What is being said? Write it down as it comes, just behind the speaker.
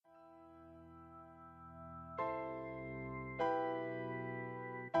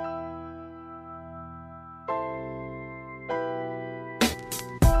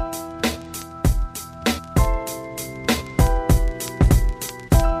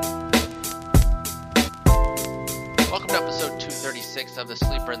6 of the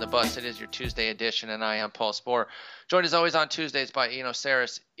Sleeper and the Bust. It is your Tuesday edition, and I am Paul Sporer. Joined as always on Tuesdays by Eno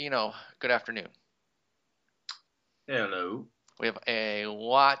Saris. Eno, good afternoon. Hello. We have a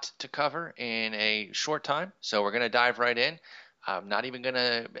lot to cover in a short time, so we're going to dive right in. I'm not even going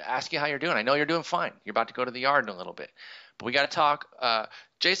to ask you how you're doing. I know you're doing fine. You're about to go to the yard in a little bit. But we got to talk.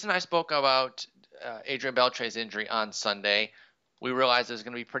 Jason and I spoke about Adrian Beltre's injury on Sunday. We realized it was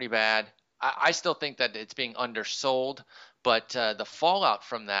going to be pretty bad. I still think that it's being undersold, but the fallout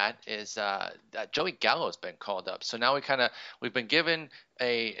from that is that Joey Gallo's been called up. So now we've been given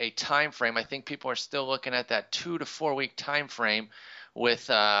a time frame. I think people are still looking at that 2 to 4 week time frame with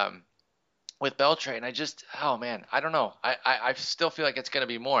Beltre, and I don't know. I still feel like it's going to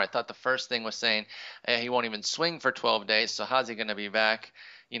be more. I thought the first thing was saying he won't even swing for 12 days, so how's he going to be back,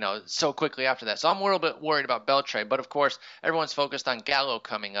 so quickly after that? So I'm a little bit worried about Beltre, but of course everyone's focused on Gallo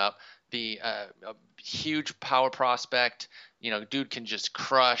coming up, the huge power prospect. Dude can just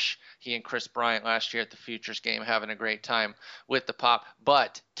crush. He and Chris Bryant last year at the Futures game having a great time with the pop,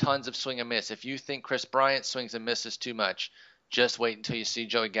 but tons of swing and miss. If you think Chris Bryant swings and misses too much, just wait until you see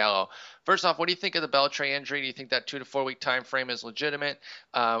Joey Gallo. First off, what do you think of the Beltre injury? Do you think that 2 to 4 week time frame is legitimate,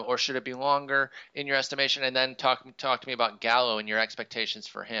 or should it be longer in your estimation? And then talk to me about Gallo and your expectations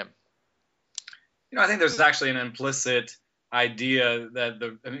for him. I think there's actually an implicit idea that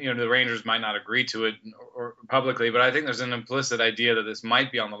the Rangers might not agree to it or publicly, but I think there's an implicit idea that this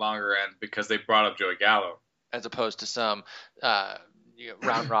might be on the longer end because they brought up Joey Gallo, as opposed to some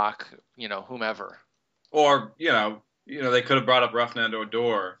Round Rock, whomever, or they could have brought up Rougned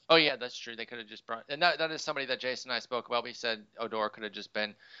Odor. Oh, yeah, that's true. They could have just brought – and that is somebody that Jason and I spoke about. We said Odor could have just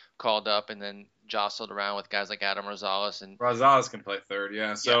been called up and then jostled around with guys like Adam Rosales. And Rosales can play third,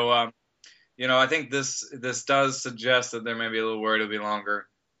 yeah. So, I think this does suggest that there may be a little worried it'll be longer.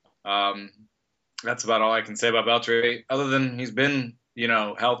 That's about all I can say about Beltre, other than he's been,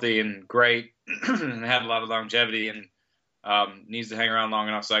 healthy and great and had a lot of longevity and needs to hang around long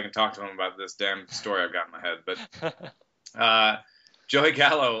enough so I can talk to him about this damn story I've got in my head. But Joey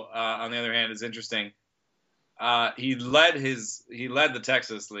Gallo, on the other hand, is interesting. He led the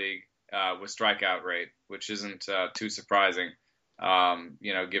Texas League with strikeout rate, which isn't too surprising,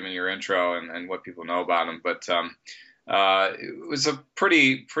 given your intro and what people know about him. But it was a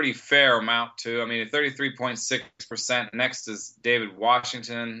pretty fair amount too. I mean, 33.6%. Next is David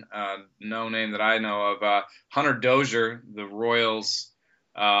Washington, no name that I know of. Hunter Dozier, the Royals.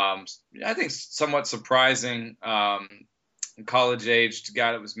 I think somewhat surprising. College-aged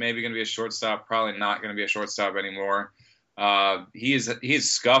guy that was maybe going to be a shortstop, probably not going to be a shortstop anymore. He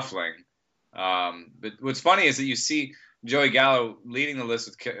is scuffling. But what's funny is that you see Joey Gallo leading the list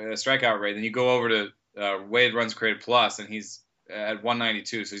with strikeout rate, then you go over to Weighted Runs Created Plus, and he's at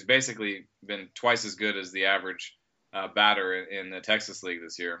 192. So he's basically been twice as good as the average batter in the Texas League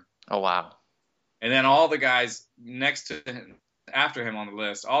this year. Oh, wow. And then all the guys next to him, after him on the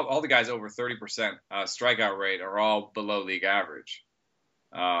list, all the guys over 30% strikeout rate are all below league average.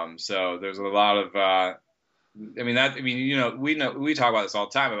 So there's a lot of we talk about this all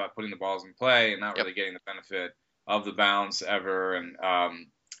the time about putting the balls in play and not really getting the benefit of the bounce ever, and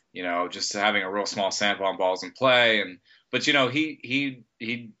just having a real small sample on balls in play. But he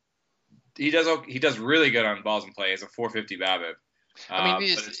does really good on balls in play. He has a 450 BABIP. But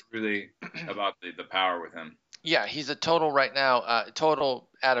it's really about the power with him. Yeah, he's a total right now, total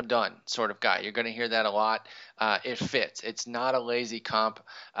Adam Dunn sort of guy. You're going to hear that a lot. It fits. It's not a lazy comp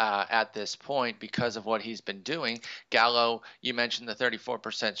at this point because of what he's been doing. Gallo, you mentioned the 34%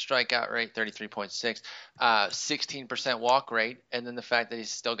 strikeout rate, 33.6, 16% walk rate, and then the fact that he's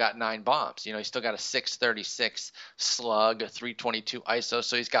still got 9 bombs. He's still got a 636 slug, a 322 ISO,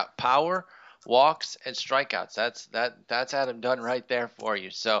 so he's got power, walks, and strikeouts. That's Adam Dunn right there for you.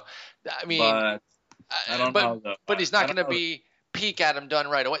 So, I mean. I don't know, though. But he's not going to be peak Adam Dunn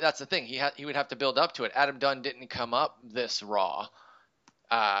right away. That's the thing. He would have to build up to it. Adam Dunn didn't come up this raw.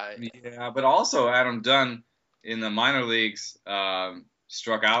 Yeah, but also Adam Dunn in the minor leagues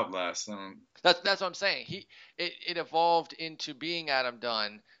struck out less. That's what I'm saying. It evolved into being Adam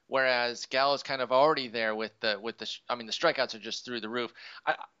Dunn, whereas Gallo's kind of already there with the strikeouts are just through the roof.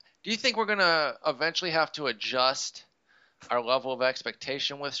 Do you think we're going to eventually have to adjust our level of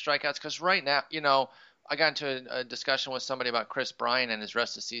expectation with strikeouts? Because right now, I got into a discussion with somebody about Chris Bryant and his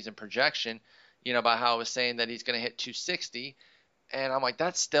rest of season projection, about how I was saying that he's going to hit 260. And I'm like,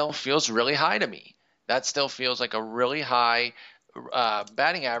 that still feels really high to me. That still feels like a really high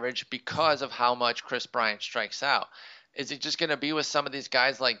batting average because of how much Chris Bryant strikes out. Is it just going to be with some of these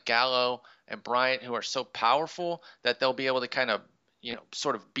guys like Gallo and Bryant who are so powerful that they'll be able to kind of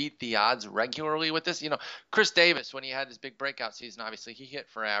sort of beat the odds regularly with this. Chris Davis, when he had his big breakout season, obviously he hit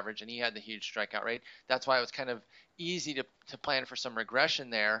for average and he had the huge strikeout rate. That's why it was kind of easy to plan for some regression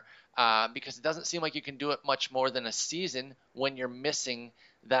there, because it doesn't seem like you can do it much more than a season when you're missing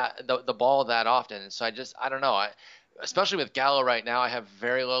the ball that often. And so I don't know. Especially with Gallo right now, I have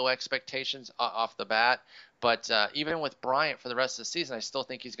very low expectations off the bat. But even with Bryant for the rest of the season, I still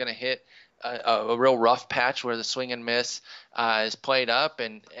think he's going to hit a real rough patch where the swing and miss is played up,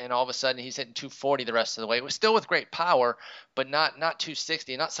 and all of a sudden he's hitting 240 the rest of the way. It was still with great power, but not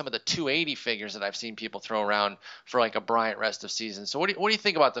 260, not some of the 280 figures that I've seen people throw around for like a Bryant rest of season. So what do you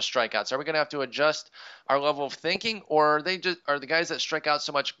think about the strikeouts? Are we going to have to adjust our level of thinking, or are the guys that strike out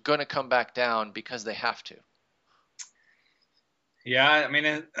so much going to come back down because they have to? Yeah, I mean,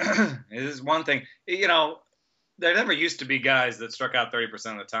 it is one thing. There never used to be guys that struck out 30%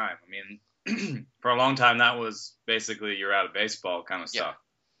 of the time. I mean, for a long time, that was basically you're out of baseball kind of stuff.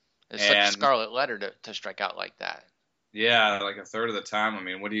 It's like a scarlet letter to strike out like that. Yeah, like a third of the time. I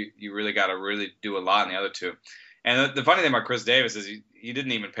mean, what do you really got to really do a lot in the other two? And the funny thing about Chris Davis is he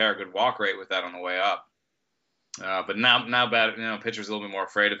didn't even pair a good walk rate with that on the way up. But now pitchers are a little bit more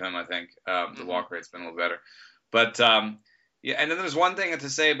afraid of him, I think. The walk rate's been a little better. But yeah, and then there's one thing to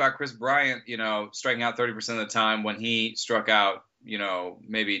say about Chris Bryant, striking out 30% of the time when he struck out,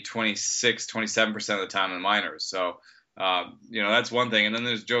 maybe 26, 27% of the time in the minors. So, that's one thing. And then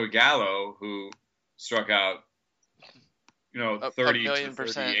there's Joey Gallo, who struck out, 30 to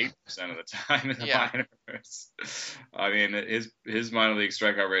 38% of the time in the minors. I mean, his minor league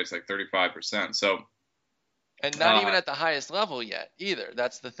strikeout rate is like 35%. So, and not even at the highest level yet either.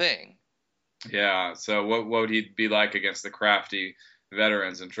 That's the thing. Yeah, so what would he be like against the crafty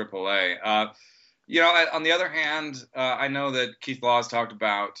veterans in AAA? On the other hand, I know that Keith Laws talked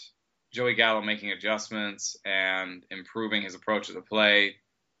about Joey Gallo making adjustments and improving his approach to the plate.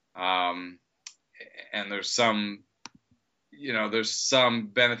 And there's some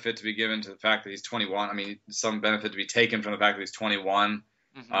benefit to be given to the fact that he's 21. I mean, some benefit to be taken from the fact that he's 21.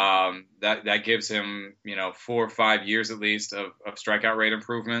 Mm-hmm. That gives him, 4 or 5 years at least of strikeout rate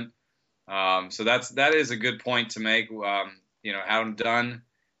improvement. So that is a good point to make. Adam Dunn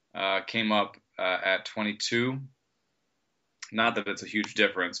came up at 22. Not that it's a huge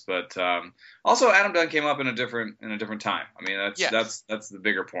difference, but also Adam Dunn came up in a different time. I mean, that's the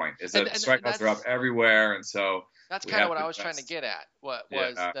bigger point is that strikeouts are up everywhere, and so that's kind of what I was trying to get at.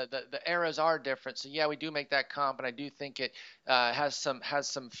 The eras are different. So yeah, we do make that comp, and I do think it has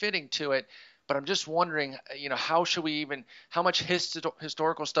some fitting to it. But I'm just wondering, how much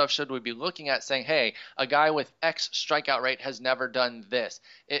historical stuff should we be looking at saying, hey, a guy with X strikeout rate has never done this?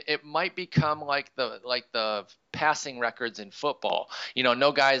 It might become like the passing records in football.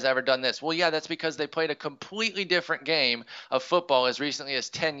 No guy has ever done this. Well, yeah, that's because they played a completely different game of football as recently as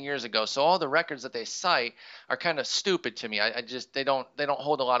 10 years ago. So all the records that they cite are kind of stupid to me. They don't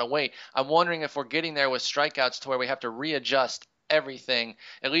hold a lot of weight. I'm wondering if we're getting there with strikeouts to where we have to readjust everything,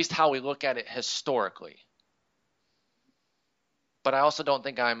 at least how we look at it historically. But I also don't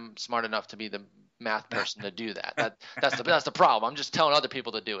think I'm smart enough to be the math person to do that. That's the problem. I'm just telling other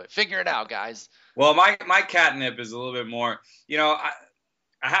people to do it. Figure it out, guys. Well, my catnip is a little bit more, I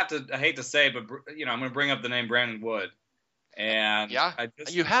hate to say, but I'm going to bring up the name Brandon Wood. And yeah,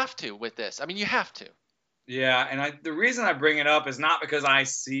 you have to with this. I mean, you have to. Yeah, and the reason I bring it up is not because I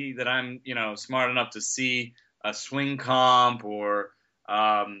see that I'm, smart enough to see a swing comp or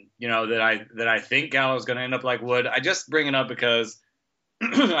that I think Gallo's going to end up like Wood. I just bring it up because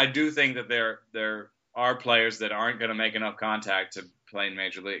I do think that there are players that aren't going to make enough contact to play in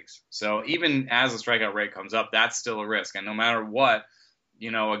major leagues. So even as the strikeout rate comes up, that's still a risk. And no matter what,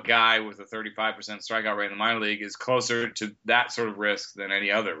 a guy with a 35% strikeout rate in the minor league is closer to that sort of risk than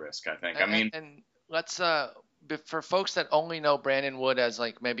any other risk, I think. And let's for folks that only know Brandon Wood as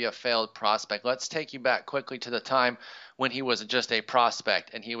like maybe a failed prospect, let's take you back quickly to the time when he was just a prospect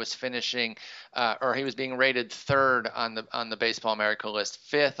and he was finishing or he was being rated third on the Baseball America list,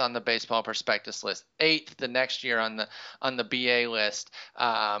 fifth on the Baseball Prospectus list, eighth the next year on the BA list,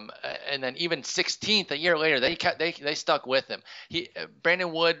 and then even 16th a year later. They stuck with him.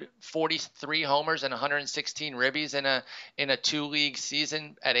 Brandon Wood, 43 homers and 116 ribbies in a 2-league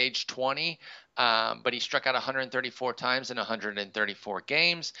season at age 20. But he struck out 134 times in 134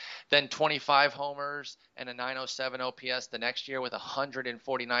 games, then 25 homers and a 907 OPS the next year with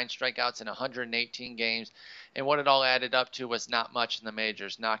 149 strikeouts in 118 games. And what it all added up to was not much in the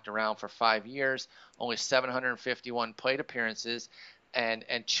majors. Knocked around for 5 years, only 751 plate appearances, and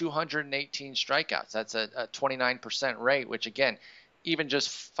 218 strikeouts. That's a 29% rate, which again, even just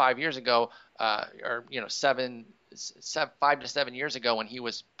 5 years ago, or 7 5 to 7 years ago when he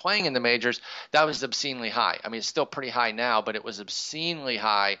was playing in the majors, that was obscenely high. I mean, it's still pretty high now, but it was obscenely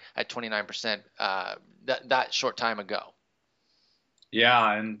high at 29% that short time ago.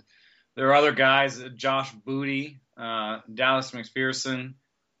 Yeah, and there are other guys, Josh Booty, Dallas McPherson,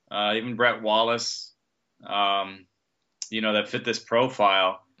 even Brett Wallace, that fit this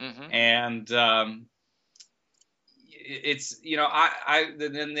profile. Mm-hmm. And it's,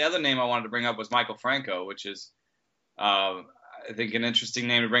 then the other name I wanted to bring up was Michael Franco, which is, I think, an interesting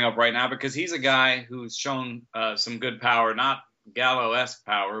name to bring up right now because he's a guy who's shown some good power, not Gallo-esque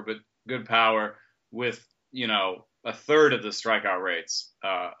power, but good power with, a third of the strikeout rates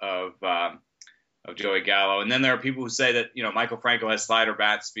of Joey Gallo. And then there are people who say that, Michael Franco has slider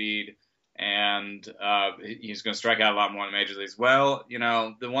bat speed and he's going to strike out a lot more in the major leagues. Well,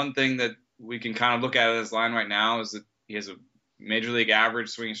 the one thing that we can kind of look at his line right now is that he has a major league average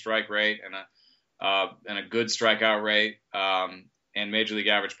swinging strike rate and a good strikeout rate and major league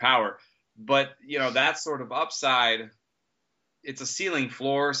average power. But, that sort of upside, it's a ceiling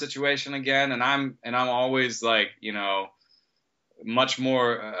floor situation again. And I'm always like, much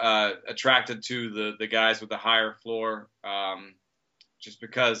more attracted to the guys with the higher floor, just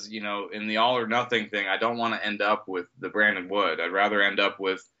because, in the all or nothing thing, I don't want to end up with the Brandon Wood. I'd rather end up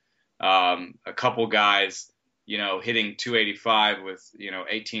with a couple guys, hitting 285 with,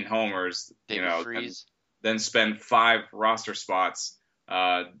 18 homers, then spend 5 roster spots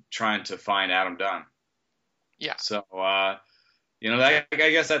trying to find Adam Dunn. Yeah. So, I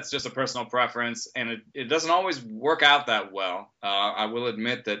guess that's just a personal preference, and it doesn't always work out that well. I will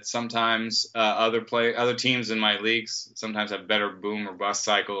admit that sometimes other teams in my leagues sometimes have better boom or bust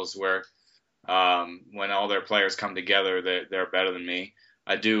cycles where when all their players come together, they're better than me.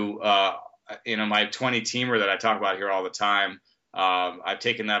 I do, my 20 teamer that I talk about here all the time. I've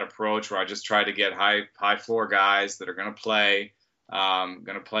taken that approach where I just try to get high floor guys that are going to play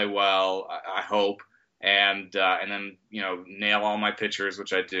well. I hope. And then, nail all my pitchers,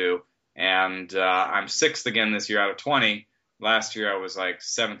 which I do. And I'm 6th again this year out of 20. Last year I was like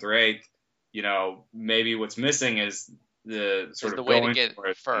 7th or 8th. Maybe what's missing is the sort of way going to get for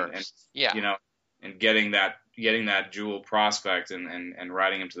it first. And getting that jewel prospect and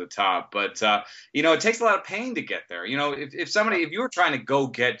riding him to the top. But, it takes a lot of pain to get there. If you were trying to go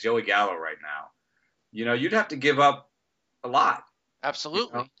get Joey Gallo right now, you'd have to give up a lot.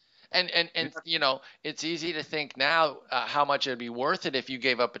 Absolutely. And it's easy to think now how much it'd be worth it if you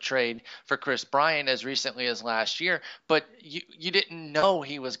gave up a trade for Chris Bryant as recently as last year, but you didn't know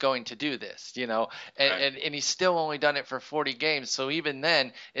he was going to do this, and he's still only done it for 40 games. So even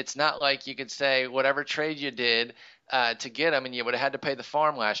then, it's not like you could say whatever trade you did to get him, and you would have had to pay the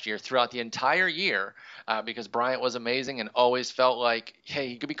farm last year throughout the entire year because Bryant was amazing and always felt like, hey,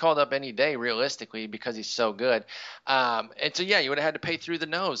 he could be called up any day realistically because he's so good. And so, yeah, you would have had to pay through the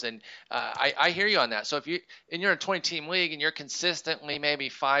nose. And I hear you on that. So if you're in a 20-team league and you're consistently maybe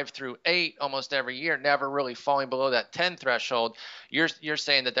 5 through 8 almost every year, never really falling below that 10 threshold, you're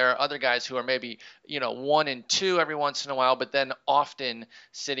saying that there are other guys who are maybe 1 and 2 every once in a while, but then often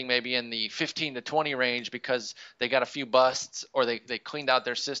sitting maybe in the 15 to 20 range because they got a few busts or they cleaned out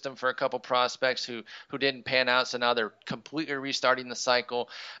their system for a couple prospects who didn't pan out, so now they're completely restarting the cycle.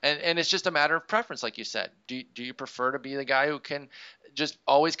 And it's just a matter of preference, like you said. Do you prefer to be the guy who can just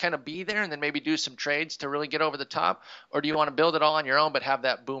always kind of be there and then maybe do some trades to really get over the top, or do you want to build it all on your own but have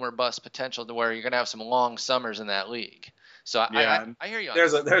that boom or bust potential to where you're going to have some long summers in that league? So I hear you on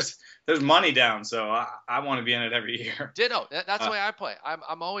there's money down, so I want to be in it every year. Ditto. That's the way I play.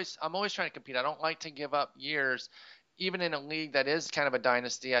 I'm always trying to compete. I don't like to give up years. Even in a league that is kind of a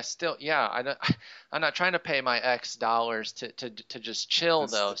dynasty, I'm not trying to pay my X dollars to just chill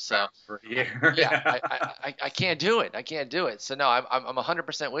though. So for a year. I can't do it. I can't do it. So no, I'm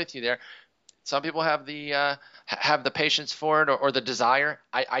 100% with you there. Some people have the patience for it or the desire.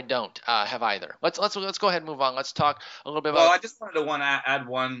 I don't have either. Let's go ahead and move on. Let's talk a little bit about. Well, I just wanted to add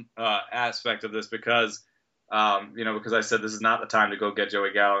one aspect of this because. Because I said this is not the time to go get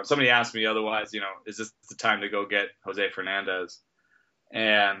Joey Gallo. And somebody asked me otherwise, is this the time to go get Jose Fernandez?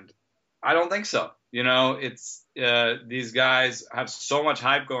 And I don't think so. It's these guys have so much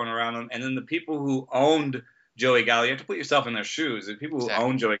hype going around them. And then the people who owned Joey Gallo, you have to put yourself in their shoes. The people who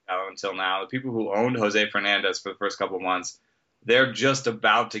owned Joey Gallo until now, the people who owned Jose Fernandez for the first couple of months, they're just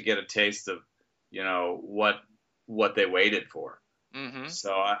about to get a taste of, what they waited for. Mm-hmm.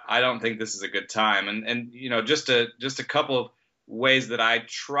 So I don't think this is a good time. And just a couple of ways that I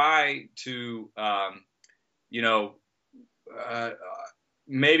try to,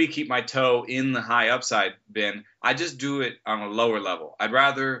 maybe keep my toe in the high upside bin. I just do it on a lower level. I'd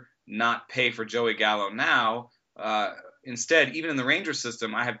rather not pay for Joey Gallo now instead, even in the Ranger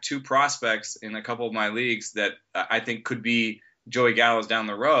system, I have 2 prospects in a couple of my leagues that I think could be Joey Gallo's down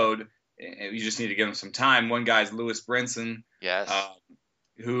the road. You just need to give him some time. One guy's Lewis Brinson. Yes.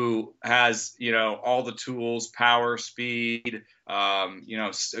 Who has, all the tools, power, speed, a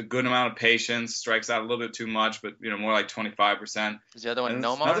good amount of patience, strikes out a little bit too much, but, more like 25%. Is the other one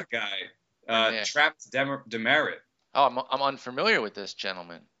Nomar? Another guy, Travis Demerit. Oh, I'm unfamiliar with this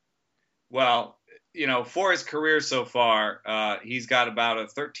gentleman. Well, for his career so far, he's got about a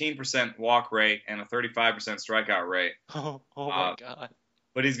 13% walk rate and a 35% strikeout rate. Oh my God.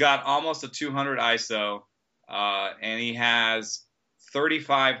 But he's got almost a 200 ISO, and he has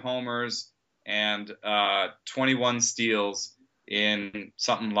 35 homers and 21 steals in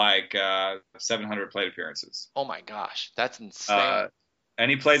something like 700 plate appearances. Oh my gosh, that's insane.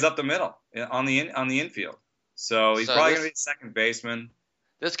 And he plays up the middle on the infield. So he's probably going to be a second baseman.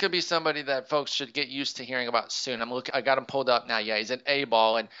 This could be somebody that folks should get used to hearing about soon. I got him pulled up now. Yeah, he's an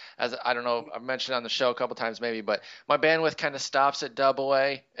A-ball, and as I don't know, I've mentioned on the show a couple times maybe, but my bandwidth kind of stops at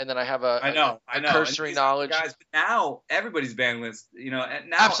AA, and then I have a cursory knowledge. Guys, but now everybody's bandwidth, and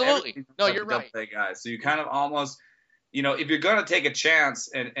now absolutely. No, you're right. Guys, so you kind of almost, if you're going to take a chance,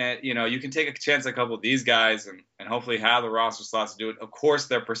 and you can take a chance on a couple of these guys, and hopefully have the roster slots to do it. Of course,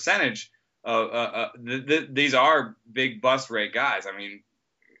 their percentage these are big bust rate guys.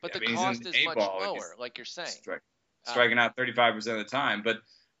 But the cost is much lower, like you're saying. Striking out 35% of the time,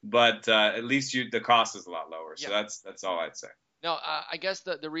 but at least the cost is a lot lower. So that's all I'd say. No, I guess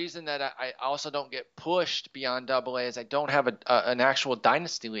the reason that I also don't get pushed beyond AA is I don't have an actual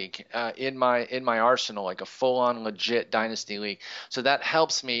dynasty league in my arsenal, like a full-on legit dynasty league. So that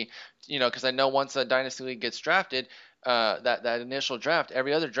helps me, because I know once a dynasty league gets drafted, that initial draft,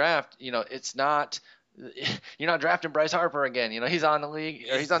 every other draft, it's not. You're not drafting Bryce Harper again. He's on the league,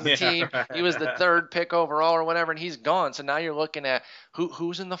 or he's on the team. Right. He was the 3rd pick overall or whatever, and he's gone. So now you're looking at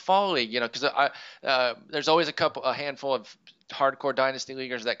who's in the fall league. Because there's always a handful of hardcore dynasty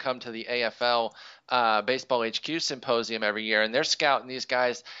leaguers that come to the AFL Baseball HQ symposium every year, and they're scouting these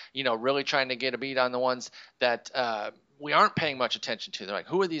guys. Really trying to get a beat on the ones that we aren't paying much attention to. They're like,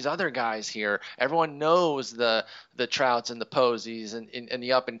 who are these other guys here? Everyone knows the Trouts and the Posies and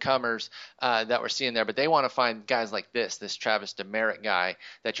the up-and-comers that we're seeing there, but they want to find guys like this Travis Demerit guy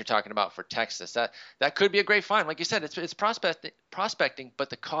that you're talking about for Texas. That could be a great find. Like you said, it's prospecting, but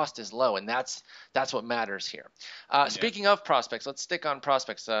the cost is low, and that's what matters here. Speaking of prospects, let's stick on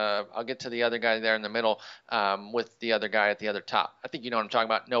prospects. I'll get to the other guy there in the middle with the other guy at the other top. I think you know what I'm talking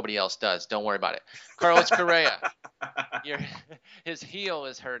about. Nobody else does. Don't worry about it. Carlos Correa. His heel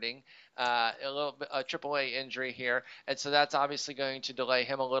is hurting, a little bit, a AAA injury here, and so that's obviously going to delay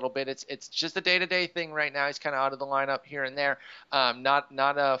him a little bit. It's just a day-to-day thing right now. He's kind of out of the lineup here and there, not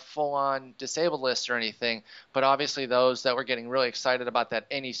a full-on disabled list or anything, but obviously those that were getting really excited about that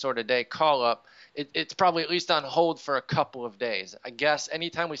any sort of day call-up, it's probably at least on hold for a couple of days. I guess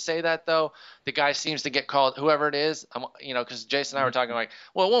anytime we say that, though, the guy seems to get called, whoever it is, because Jason and I were talking like,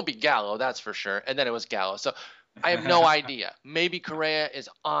 well, it won't be Gallo, that's for sure, and then it was Gallo. So I have no idea. Maybe Correa is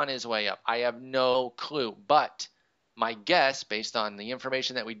on his way up. I have no clue. But my guess, based on the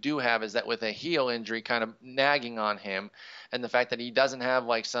information that we do have, is that with a heel injury kind of nagging on him, and the fact that he doesn't have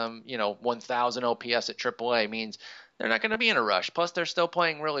like some 1,000 OPS at AAA means they're not going to be in a rush. Plus, they're still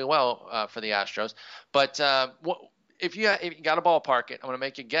playing really well for the Astros. But if you got to ballpark it, I'm going to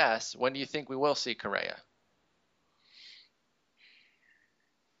make you guess. When do you think we will see Correa?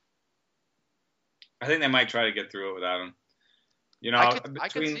 I think they might try to get through it without him. I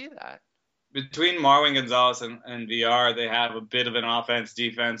could see that. Between Marwin Gonzalez and VR, they have a bit of an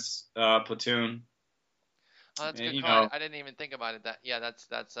offense-defense platoon. Oh, that's a good call. I didn't even think about it.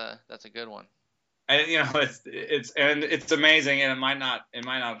 That's a good one. And it's amazing, and it might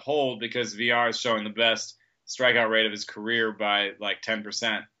not hold because VR is showing the best strikeout rate of his career by like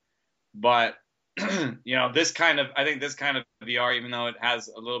 10%. But this kind of VR, even though it has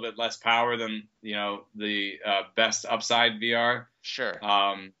a little bit less power than the best upside VR. Sure.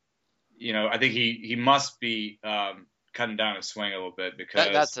 I think he must be cutting down his swing a little bit because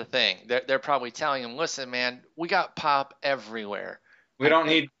that's the thing. They're probably telling him, listen, man, we got pop everywhere. We don't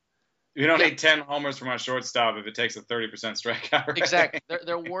need 10 homers from our shortstop if it takes a 30% strikeout rate. Exactly.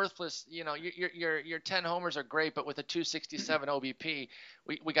 They're worthless. Your 10 homers are great, but with a 267 OBP,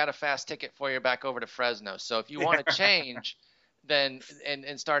 we got a fast ticket for you back over to Fresno. So if you want to change, then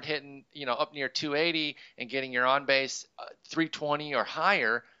and start hitting up near 280 and getting your on base 320 or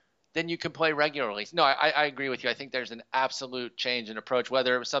higher, then you can play regularly. No, I agree with you. I think there's an absolute change in approach,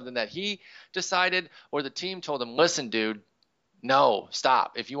 whether it was something that he decided or the team told him, listen, dude, No,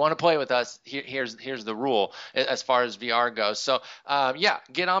 stop. If you want to play with us, here's the rule as far as VR goes. So yeah,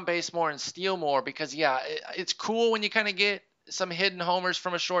 get on base more and steal more because yeah, it's cool when you kind of get some hidden homers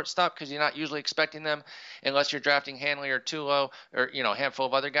from a shortstop because you're not usually expecting them unless you're drafting Hanley or Tulo or a handful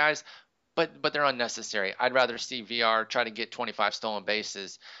of other guys. But they're unnecessary. I'd rather see VR try to get 25 stolen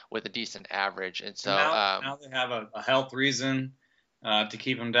bases with a decent average. And And so now they have a health reason to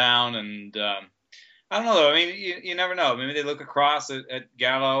keep him down, and I don't know though. I mean, you never know. Maybe they look across at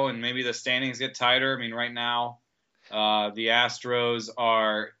Gallo, and maybe the standings get tighter. I mean, right now, the Astros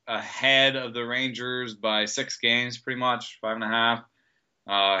are ahead of the Rangers by 6 games, pretty much 5.5.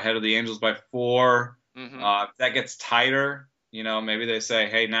 Ahead of the Angels by 4. If that gets tighter, maybe they say,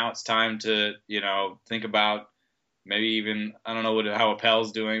 hey, now it's time to, think about maybe even I don't know how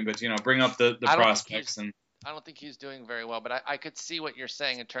Appel's doing, but bring up the prospects and. I don't think he's doing very well, but I could see what you're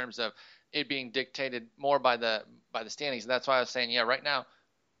saying in terms of it being dictated more by the standings. And that's why I was saying, yeah, right now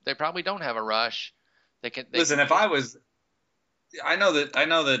they probably don't have a rush. Listen. If I was, I know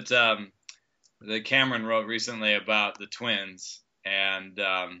that that Cameron wrote recently about the Twins, and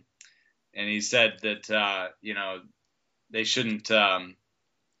he said that they shouldn't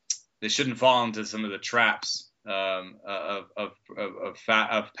fall into some of the traps of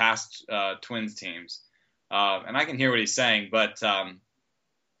past Twins teams. And I can hear what he's saying, but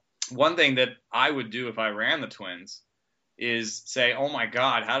one thing that I would do if I ran the Twins is say, oh my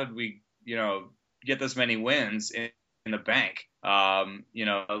God, how did we, get this many wins in the bank?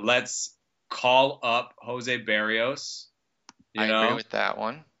 Let's call up Jose Barrios. I agree with that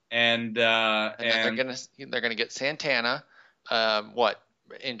one. And they're gonna get Santana,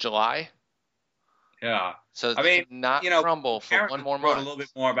 in July? Yeah. So I mean, not crumble for Aaron one more wrote month. A little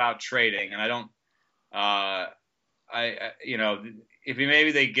bit more about trading, and I don't. If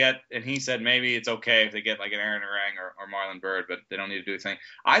maybe they get, and he said maybe it's okay if they get like an Aaron Orang or Marlon Byrd, but they don't need to do anything.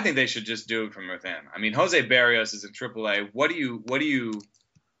 I think they should just do it from within. I mean, Jose Barrios is in AAA. What are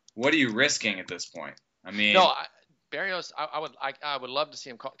you risking at this point? I mean, no, Barrios, I would love to see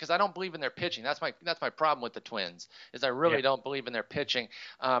him call because I don't believe in their pitching. That's my problem with the Twins is I really don't believe in their pitching.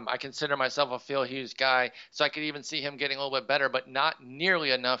 I consider myself a Phil Hughes guy, so I could even see him getting a little bit better, but not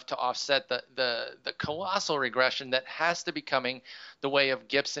nearly enough to offset the colossal regression that has to be coming the way of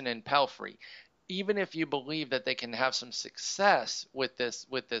Gibson and Pelfrey. Even if you believe that they can have some success with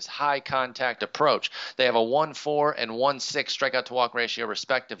this high contact approach, they have a 1.4 and 1.6 strikeout to walk ratio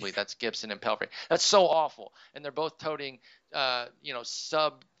respectively. That's Gibson and Pelfrey. That's so awful, and they're both toting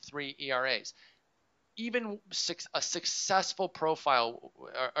sub 3 ERAs. Even a successful profile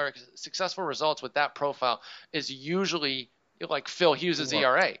or successful results with that profile is usually like Phil Hughes'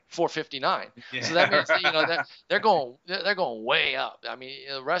 ERA, 4.59. Yeah, so that means that they're going way up. I mean,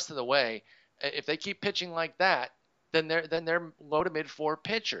 the rest of the way. If they keep pitching like that, then they're low to mid 4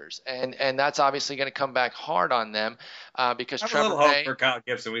 pitchers, and that's obviously going to come back hard on them because Trevor a little hope for Kyle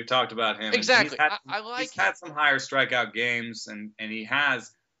Gibson. We've talked about him. Exactly. He's had some higher strikeout games, and he has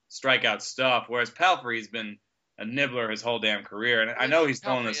strikeout stuff, whereas Pelfrey's been a nibbler his whole damn career, and I know he's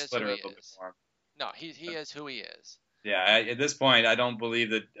throwing the splitter a little bit more. No, he is who he is. Yeah, at this point, I don't believe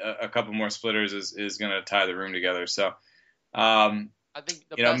that a couple more splitters is going to tie the room together. So. I think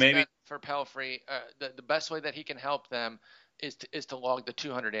the best bet for Pelfrey, the best way that he can help them is to log the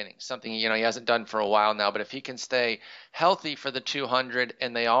 200 innings, something he hasn't done for a while now. But if he can stay healthy for the 200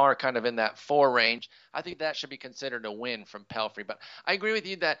 and they are kind of in that 4 range, I think that should be considered a win from Pelfrey. But I agree with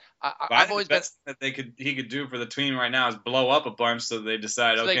you that I've always been that he could do for the team right now is blow up a bunch so they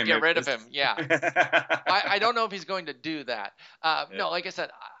decide they can get rid of him. Yeah, I don't know if he's going to do that. No, like I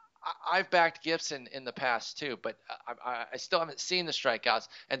said. I've backed Gibson in the past too, but I still haven't seen the strikeouts.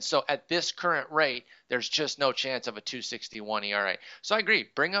 And so at this current rate, there's just no chance of a 2.61 ERA. So I agree.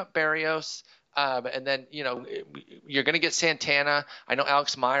 Bring up Barrios. And then, you're going to get Santana. I know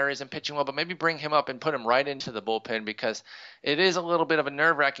Alex Meyer isn't pitching well, but maybe bring him up and put him right into the bullpen because it is a little bit of a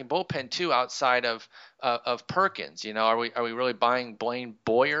nerve-wracking bullpen too outside of Perkins. Are we really buying Blaine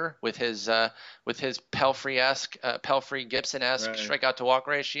Boyer with his Pelfrey-esque, Pelfrey Gibson-esque strikeout to walk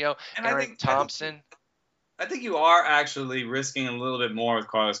ratio? And Aaron Thompson. I think you are actually risking a little bit more with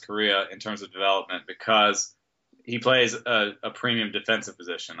Carlos Correa in terms of development because he plays a premium defensive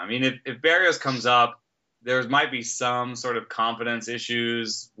position. I mean, if Barrios comes up, there might be some sort of confidence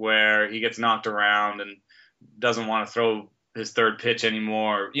issues where he gets knocked around and doesn't want to throw his third pitch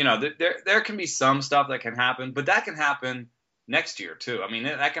anymore. There can be some stuff that can happen, but that can happen next year too. I mean,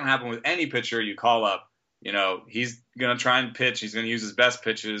 that can happen with any pitcher you call up. He's going to try and pitch. He's going to use his best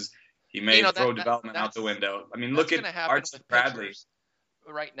pitches. He may throw development out the window. I mean, look at Archie Bradley.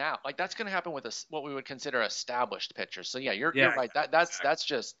 right now. Like that's going to happen with what we would consider established pitchers. So yeah, you're Yeah, right.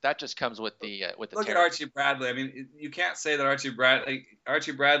 That just comes with the look at territory. Archie Bradley. I mean, you can't say that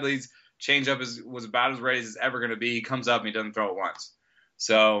Archie Bradley's changeup was about as ready as it's ever going to be. He comes up and he doesn't throw it once.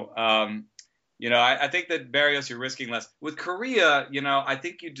 So, I think that Barrios, you're risking less. With Korea, I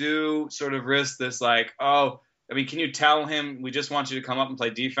think you do sort of risk this, like, oh, I mean, can you tell him we just want you to come up and play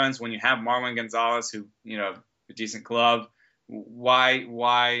defense when you have Marwin Gonzalez, who, a decent glove? Why,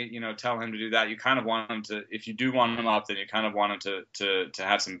 tell him to do that? You kind of want him to, if you do want him up, then you kind of want him to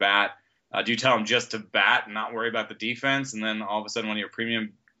have some bat. Do you tell him just to bat and not worry about the defense? And then all of a sudden, one of your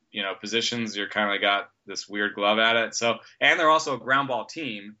premium, positions, you're kind of got this weird glove at it. So, and they're also a ground ball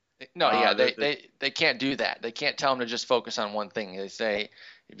team. No, yeah, they can't do that. They can't tell him to just focus on one thing. They say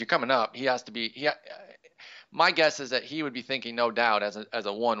if you're coming up, he has to be. My guess is that he would be thinking, no doubt, as a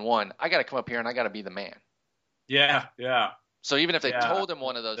 1-1, I got to come up here and I got to be the man. Yeah, yeah. So even if they told him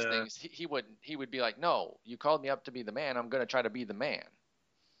one of those things, he would be like, no, you called me up to be the man. I'm going to try to be the man.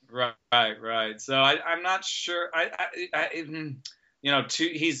 Right. So I'm not sure.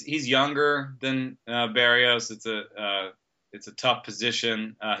 He's younger than Barrios. It's a tough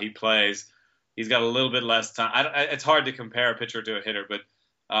position he plays. He's got a little bit less time. It's hard to compare a pitcher to a hitter, but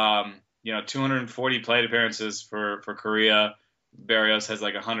 240 plate appearances for Korea. Barrios has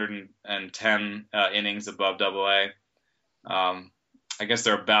like 110 innings above Double-A. I guess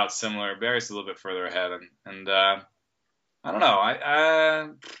they're about similar. Barrios is a little bit further ahead, and I don't know.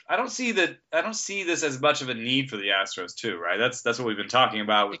 I don't see that. I don't see this as much of a need for the Astros too, right? That's what we've been talking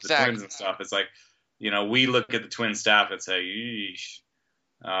about with the Twins and stuff. It's like, we look at the Twin staff and say, "Yeesh,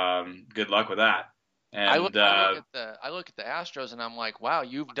 good luck with that." And I look at the Astros and I'm like, wow,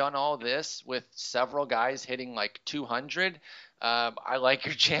 you've done all this with several guys hitting like 200. I like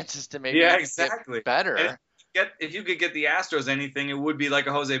your chances to maybe get better. And if you could get the Astros anything, it would be like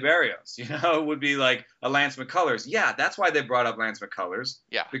a Jose Barrios. It would be like a Lance McCullers. Yeah, that's why they brought up Lance McCullers.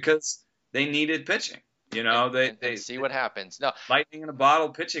 Yeah, because they needed pitching. They see what happens. No, lightning in a bottle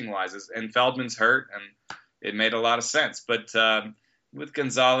pitching wise, and Feldman's hurt, and it made a lot of sense. But with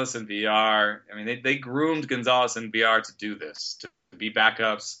Gonzalez and VR, I mean, they groomed Gonzalez and VR to do this, to be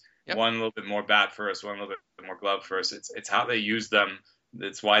backups. Yep. One a little bit more bat first, one a little bit more glove first. It's how they use them.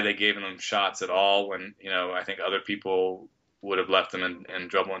 It's why they gave them shots at all when, I think other people would have left them in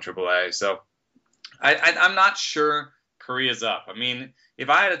Double and Triple-A. So I'm not sure Korea's up. I mean, if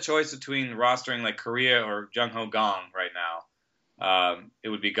I had a choice between rostering like Korea or Jung-Ho Gong right now, it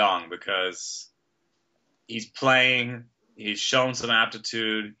would be Gong, because he's playing, he's shown some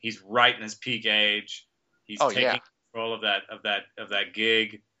aptitude, he's right in his peak age, he's taking control of that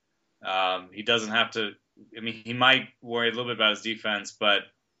gig. He doesn't have to. I mean, he might worry a little bit about his defense, but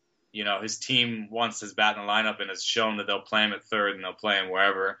his team wants his bat in the lineup and has shown that they'll play him at third and they'll play him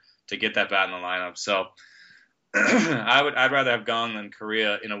wherever to get that bat in the lineup. So I'd rather have Gong than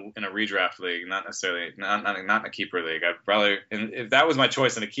Korea in a redraft league, not necessarily not in a keeper league. I'd rather, and if that was my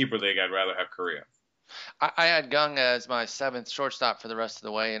choice in a keeper league, I'd rather have Korea. I had Gong as my 7th shortstop for the rest of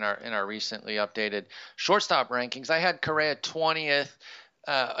the way in our recently updated shortstop rankings. I had Correa 20th,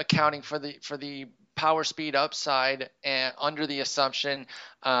 accounting for the power speed upside, and under the assumption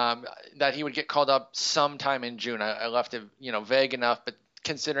that he would get called up sometime in June. I left it vague enough, but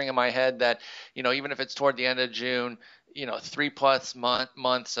considering in my head that even if it's toward the end of June, 3+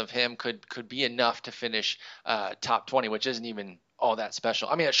 months of him could be enough to finish top 20, which isn't even all that special.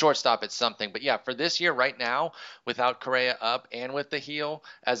 I mean, at shortstop it's something, but yeah, for this year right now, without Correa up and with the heel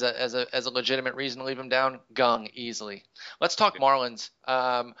as a legitimate reason to leave him down, Gong easily. Let's talk Marlins.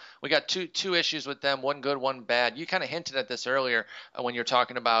 We got two issues with them, one good, one bad. You kind of hinted at this earlier when you're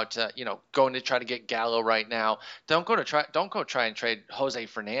talking about going to try to get Gallo right now. Don't go try and trade Jose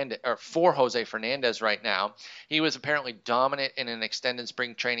Fernandez for Jose Fernandez right now. He was apparently dominant in an extended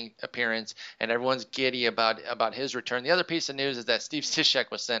spring training appearance, and everyone's giddy about his return. The other piece of news is that Steve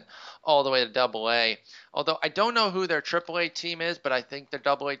Cishek was sent all the way to Double-A. Although I don't know who their Triple-A team is, but I think their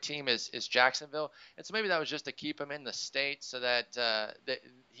Double-A team is Jacksonville, and so maybe that was just to keep him in the state so that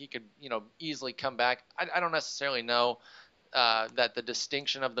he could easily come back. I don't necessarily know that the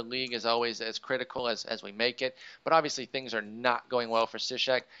distinction of the league is always as critical as we make it, but obviously things are not going well for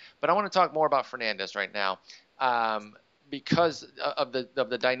Cishek. But I want to talk more about Fernandez right now. Because of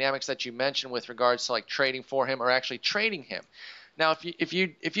the dynamics that you mentioned with regards to like trading for him or actually trading him. Now, if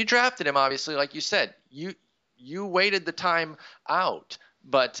you drafted him, obviously, like you said, you waited the time out,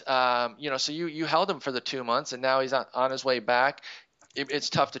 but so you held him for the 2 months, and now he's on his way back. It's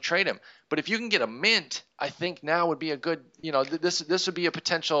tough to trade him. But if you can get a mint, I think now would be a good, this would be a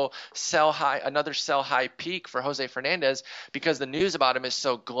potential sell high, another sell high peak for Jose Fernandez, because the news about him is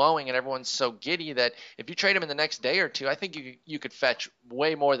so glowing and everyone's so giddy that if you trade him in the next day or two, I think you could fetch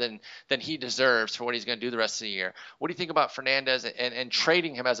way more than he deserves for what he's going to do the rest of the year. What do you think about Fernandez and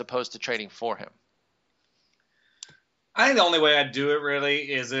trading him as opposed to trading for him? I think the only way I'd do it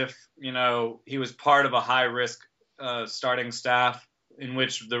really is if, he was part of a high risk starting staff in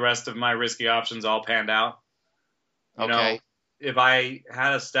which the rest of my risky options all panned out. If I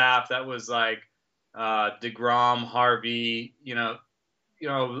had a staff that was like DeGrom, Harvey,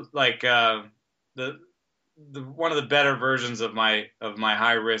 like the one of the better versions of my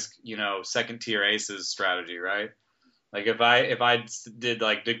high risk, second tier aces strategy, right? Like if I did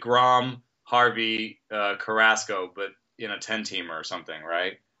like DeGrom, Harvey, Carrasco, but in a 10-teamer or something,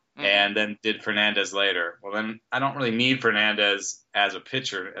 right? Mm-hmm. And then did Fernandez later. Well, then I don't really need Fernandez as a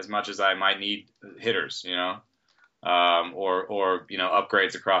pitcher as much as I might need hitters, or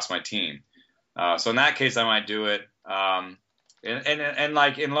upgrades across my team. So in that case, I might do it. And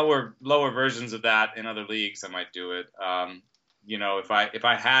like in lower versions of that in other leagues, I might do it. If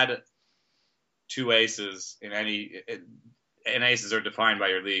I had two aces and aces are defined by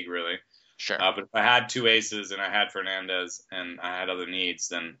your league, really. Sure. But if I had two aces and I had Fernandez and I had other needs,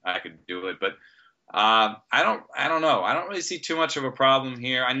 then I could do it. But I don't know. I don't really see too much of a problem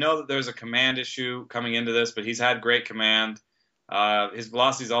here. I know that there's a command issue coming into this, but he's had great command. His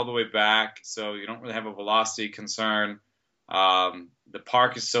velocity's all the way back, so you don't really have a velocity concern. The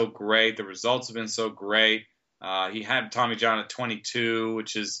park is so great. The results have been so great. He had Tommy John at 22,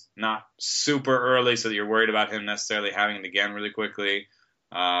 which is not super early, so that you're worried about him necessarily having it again really quickly.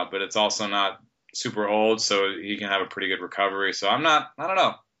 But it's also not super old, so he can have a pretty good recovery. So I don't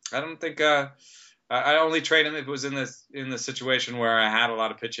know. I don't think I only trade him if it was in the situation where I had a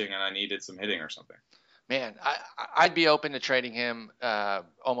lot of pitching and I needed some hitting or something. Man, I'd be open to trading him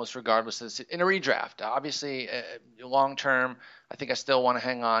almost regardless in a redraft. Obviously, long term, I think I still want to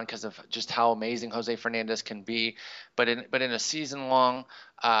hang on because of just how amazing Jose Fernandez can be. But in a season long,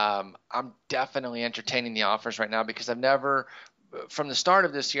 I'm definitely entertaining the offers right now because I've never, from the start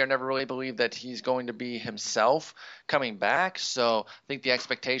of this year, I never really believed that he's going to be himself coming back. So I think the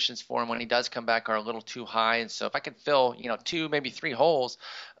expectations for him when he does come back are a little too high. And so if I can fill, 2, maybe 3 holes,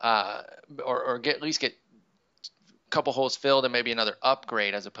 or at least get a couple holes filled and maybe another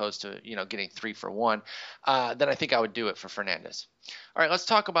upgrade as opposed to, getting 3 for 1, then I think I would do it for Fernandez. All right, let's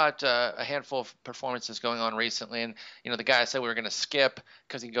talk about a handful of performances going on recently. And, the guy I said we were going to skip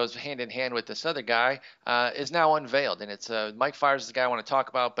because he goes hand in hand with this other guy is now unveiled. And it's Mike Fiers is the guy I want to talk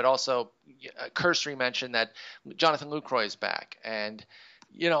about, but also cursory mention that Jonathan Lucroy is back. And,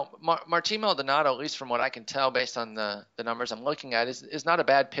 Martin Maldonado, at least from what I can tell based on the numbers I'm looking at, is not a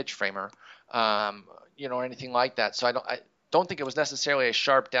bad pitch framer, or anything like that. So I don't think it was necessarily a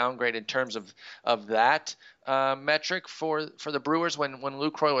sharp downgrade in terms of that metric for the Brewers when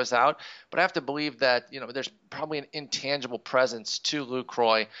Lucroy was out. But I have to believe that there's probably an intangible presence to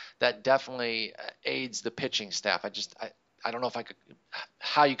Lucroy that definitely aids the pitching staff. I don't know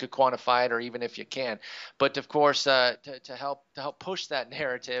how you could quantify it, or even if you can. But of course, to help push that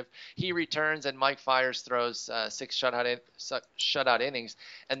narrative, he returns and Mike Fiers throws 6 shutout innings,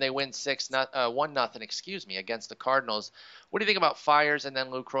 and they win 1-0, against the Cardinals. What do you think about Fiers and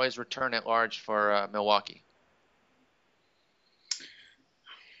then Lucroy's return at large for Milwaukee?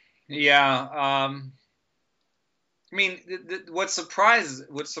 Yeah. I mean, what surprises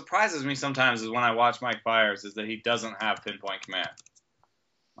me sometimes is when I watch Mike Fiers is that he doesn't have pinpoint command.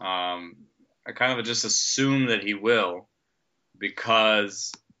 I kind of just assume that he will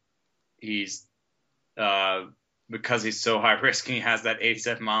because he's so high risk and he has that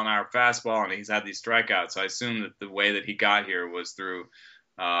 87 mile an hour fastball and he's had these strikeouts. So I assume that the way that he got here was through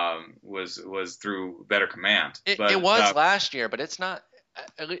through better command. It was last year, but it's not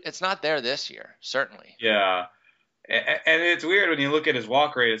there this year, certainly. Yeah. And it's weird when you look at his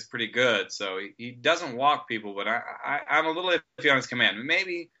walk rate; it's pretty good. So he doesn't walk people, but I'm a little iffy on his command.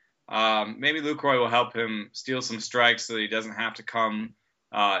 Maybe Lucroy will help him steal some strikes so that he doesn't have to come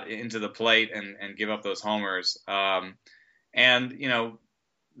into the plate and give up those homers. And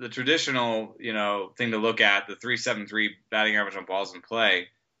the traditional thing to look at, the 3.73 batting average on balls in play,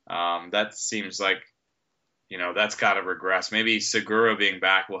 that seems like that's got to regress. Maybe Segura being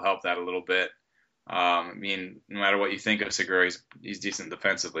back will help that a little bit. I mean, no matter what you think of Segura, he's decent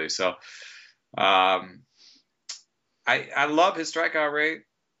defensively. So, I love his strikeout rate.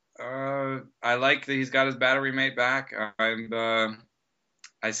 I like that he's got his battery mate back.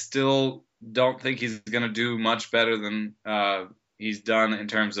 I still don't think he's going to do much better than he's done in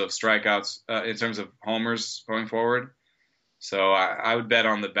terms of strikeouts, in terms of homers going forward. So I would bet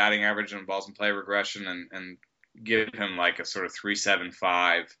on the batting average and balls in play regression and give him like a sort of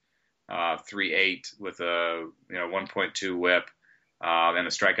 3.75, 3.8 with a 1.2 WHIP and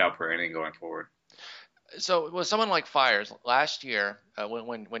a strikeout per inning going forward. So with someone like Fiers last year,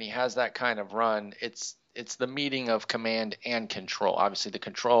 when he has that kind of run, it's the meeting of command and control. Obviously, the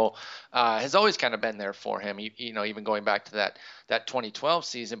control has always kind of been there for him. Even going back to that 2012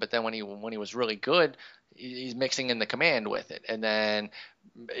 season. But then when he was really good, he's mixing in the command with it, and then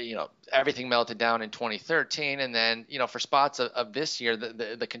everything melted down in 2013, and then for spots of this year,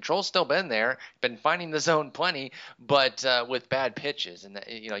 the control's still been there, been finding the zone plenty, but with bad pitches. And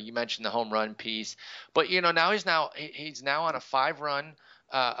you mentioned the home run piece, but now he's now on a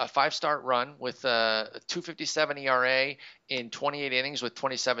 5-start run with a 2.57 ERA in 28 innings with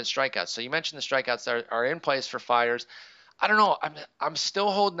 27 strikeouts. So you mentioned the strikeouts are in place for Fiers. I don't know. I'm still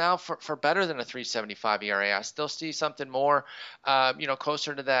holding out for better than a 3.75 ERA. I still see something more,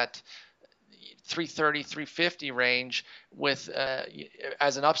 closer to that 3.30, 3.50 range with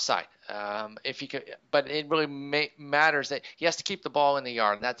as an upside. If he could, but it really matters that he has to keep the ball in the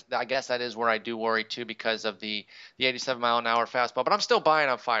yard. And I guess that is where I do worry too, because of the 87-mile-an-hour fastball. But I'm still buying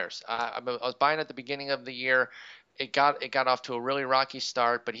on Fiers. I was buying at the beginning of the year. It got off to a really rocky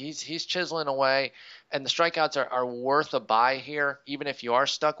start, but he's chiseling away, and the strikeouts are worth a buy here, even if you are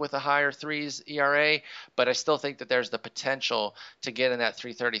stuck with a higher threes ERA. But I still think that there's the potential to get in that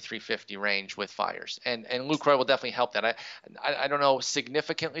 3.30, 3.50 range with Fiers, and Lucroy will definitely help that. I don't know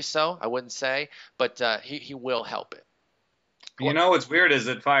significantly so, I wouldn't say, but he will help it. What's weird is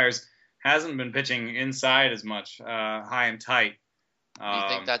that Fiers hasn't been pitching inside as much, high and tight. Do you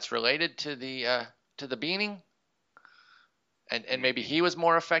think that's related to the beaning? And maybe he was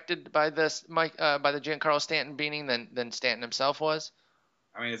more affected by this, by the Giancarlo Stanton beaning than Stanton himself was.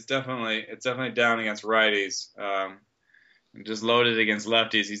 I mean, it's definitely down against righties. Just loaded against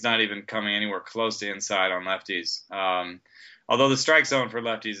lefties. He's not even coming anywhere close to inside on lefties. Although the strike zone for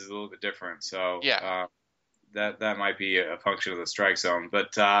lefties is a little bit different, so yeah, that might be a function of the strike zone.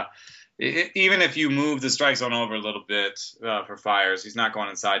 But even if you move the strike zone over a little bit for Fiers, he's not going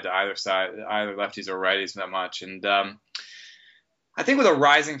inside to either lefties or righties that much. And I think with a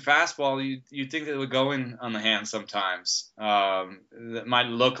rising fastball, you'd think that it would go in on the hand sometimes. That might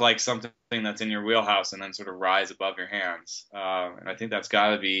look like something that's in your wheelhouse and then sort of rise above your hands. And I think that's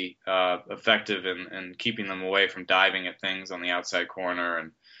got to be effective in keeping them away from diving at things on the outside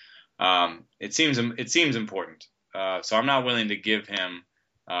corner. And it seems important. So I'm not willing to give him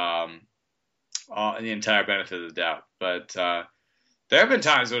the entire benefit of the doubt. But there have been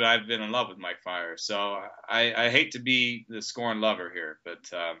times when I've been in love with Mike Fiers, so I hate to be the scorned lover here, but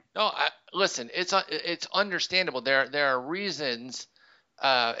no. Listen, it's understandable. There are reasons.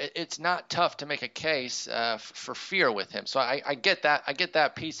 It's not tough to make a case for fear with him. So I get that. I get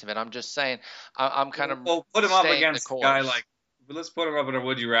that piece of it. I'm just saying I'm kind of put him up against a guy like. Let's put him up in a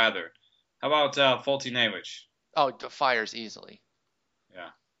would you rather. How about Foltynewicz? Oh, Fiers easily.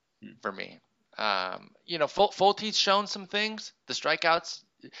 Yeah. For me. Folty's shown some things. The strikeouts,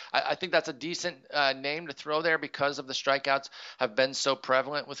 I think that's a decent name to throw there because of the strikeouts have been so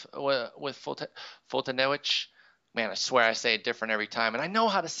prevalent with Foltynewicz. Man, I swear I say it different every time, and I know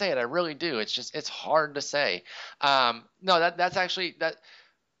how to say it. I really do. It's hard to say. No,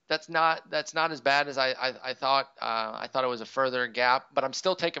 that's not as bad as I thought. I thought it was a further gap, but I'm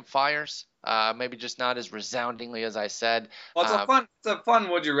still taking Fiers. Maybe just not as resoundingly as I said. Well, it's a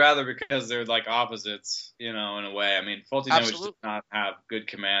fun would you rather because they're like opposites, in a way. I mean, Foltynewicz does not have good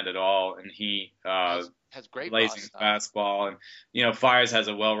command at all, and he has great blazing fastball, and Fiers has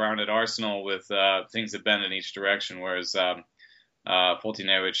a well-rounded arsenal with things that bend in each direction, whereas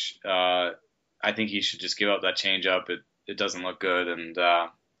Foltynewicz, I think he should just give up that changeup. It doesn't look good, and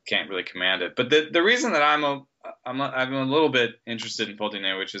can't really command it. But the reason that I'm a little bit interested in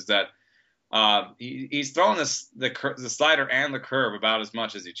Foltynewicz is that he's throwing the slider and the curve about as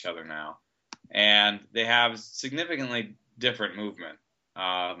much as each other now, and they have significantly different movement.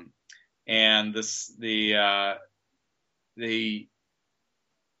 And the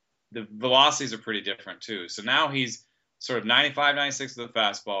velocities are pretty different too. So now he's sort of 95, 96 with the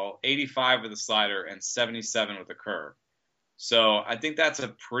fastball, 85 with the slider, and 77 with the curve. So I think that's a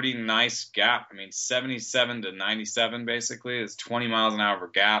pretty nice gap. I mean, 77 to 97 basically is 20 miles an hour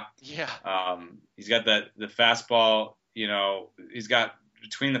gap. Yeah. He's got the fastball. He's got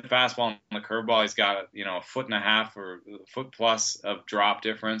between the fastball and the curveball, he's got a foot and a half or a foot plus of drop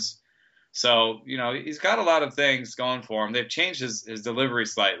difference. So he's got a lot of things going for him. They've changed his delivery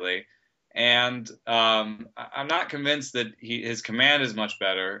slightly. And I'm not convinced that his command is much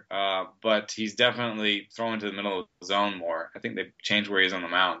better, but he's definitely thrown to the middle of the zone more. I think they've changed where he's on the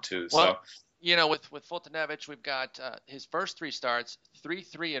mound too. Well, So with Fultonevich, we've got his first three starts,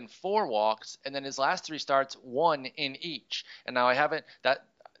 3 and 4 walks, and then his last three starts, 1 in each. And now I haven't that.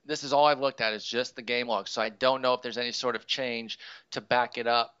 This is all I've looked at is just the game log, so I don't know if there's any sort of change to back it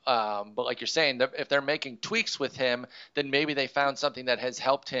up. But like you're saying, if they're making tweaks with him, then maybe they found something that has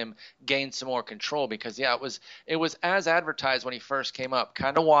helped him gain some more control. Because it was as advertised when he first came up,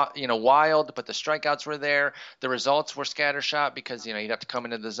 kind of wild, but the strikeouts were there, the results were scattershot because you'd have to come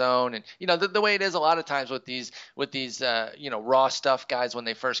into the zone, and the way it is a lot of times with these raw stuff guys when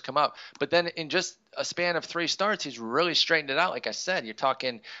they first come up. But then in just a span of 3 starts, he's really straightened it out. Like I said, you're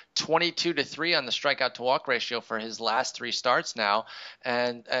talking 22-3 on the strikeout to walk ratio for his last 3 starts now,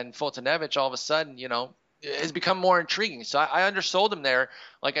 and Fultonevich all of a sudden, has become more intriguing. So I undersold him there.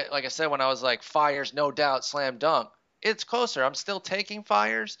 Like I said, when I was like Fiers, no doubt, slam dunk. It's closer. I'm still taking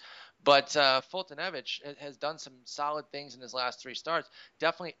Fiers, but Fultonevich has done some solid things in his last 3 starts.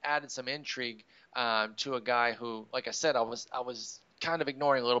 Definitely added some intrigue to a guy who, like I said, I was kind of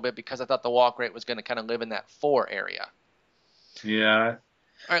ignoring a little bit because I thought the walk rate was going to kind of live in that 4 area. Yeah.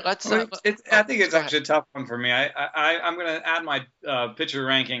 All right, let's. I think it's actually a tough one for me. I'm going to add my pitcher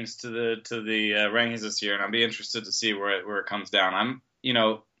rankings to the rankings this year, and I'll be interested to see where it comes down.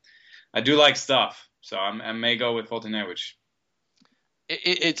 I do like stuff, so I may go with Fultonevich.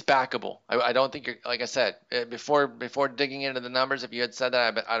 It's backable. I don't think you're, like I said, before digging into the numbers, if you had said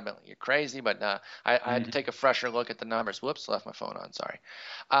that, I'd have been like, you're crazy. But I had to take a fresher look at the numbers. Whoops, left my phone on. Sorry.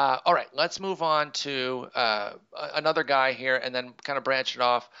 All right, let's move on to another guy here, and then kind of branch it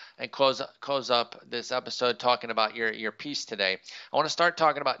off and close up this episode talking about your piece today. I want to start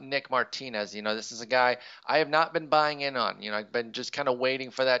talking about Nick Martinez. This is a guy I have not been buying in on. I've been just kind of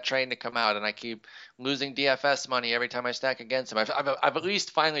waiting for that train to come out, and I keep losing DFS money every time I stack against him. I've at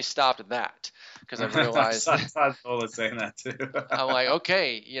least finally stopped that because I've realized I was saying that too. I'm like,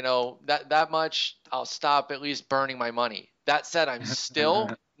 okay, that much I'll stop at least burning my money. That said, I'm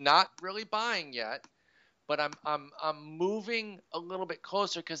still not really buying yet, but I'm moving a little bit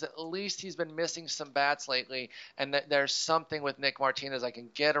closer because at least he's been missing some bats lately, and there's something with Nick Martinez I can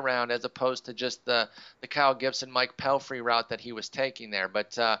get around as opposed to just the Kyle Gibson, Mike Pelfrey route that he was taking there.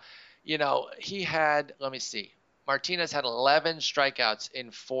 But he had, let me see, Martinez had 11 strikeouts in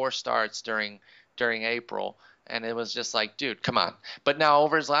 4 starts during April, and it was just like, dude, come on. But now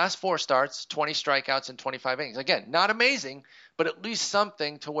over his last 4 starts, 20 strikeouts in 25 innings. Again, not amazing, but at least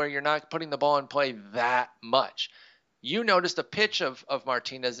something to where you're not putting the ball in play that much. You noticed a pitch of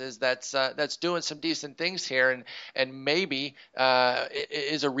Martinez's that's doing some decent things here, and maybe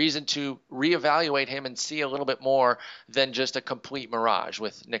is a reason to reevaluate him and see a little bit more than just a complete mirage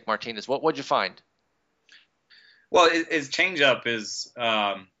with Nick Martinez. What'd you find? Well, his changeup is.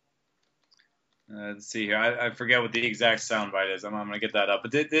 Let's see here. I forget what the exact soundbite is. I'm going to get that up.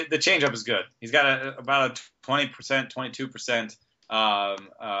 But the changeup is good. He's got about a 20%, 22%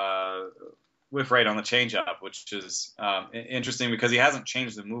 whiff rate on the changeup, which is interesting because he hasn't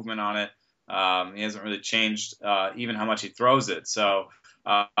changed the movement on it. He hasn't really changed even how much he throws it. So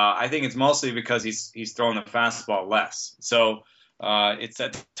I think it's mostly because he's throwing the fastball less. So it's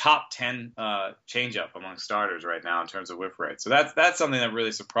a top 10 changeup among starters right now in terms of whiff rate. So that's something that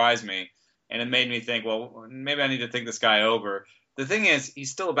really surprised me. And it made me think, well, maybe I need to think this guy over. The thing is,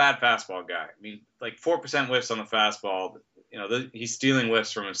 he's still a bad fastball guy. I mean, like 4% whiffs on the fastball. He's stealing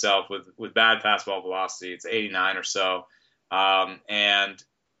whiffs from himself with bad fastball velocity. It's 89 or so. And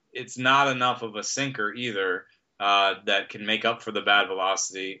it's not enough of a sinker either that can make up for the bad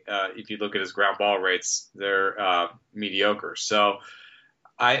velocity. If you look at his ground ball rates, they're mediocre. So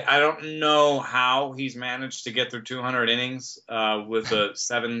I don't know how he's managed to get through 200 innings with a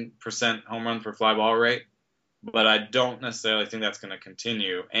 7% home run per fly ball rate, but I don't necessarily think that's going to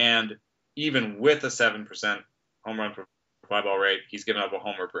continue. And even with a 7% home run per fly ball rate, he's giving up a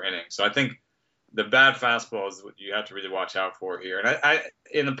homer per inning. So I think the bad fastball is what you have to really watch out for here. And I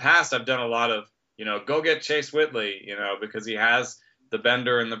in the past, I've done a lot of, go get Chase Whitley, because he has the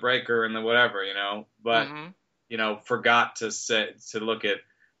bender and the breaker and the whatever, but, forgot to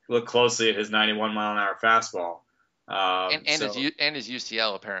look closely at his 91 mile an hour fastball. His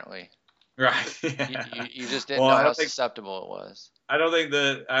UCL apparently. Right. Yeah. You just didn't know how susceptible it was. I don't think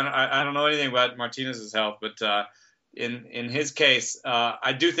I don't know anything about Martinez's health, but in his case,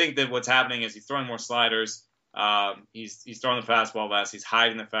 I do think that what's happening is he's throwing more sliders. He's throwing the fastball less. He's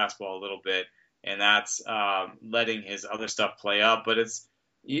hiding the fastball a little bit, and that's letting his other stuff play up. But it's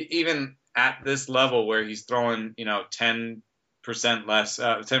even at this level where he's throwing 10 10% less,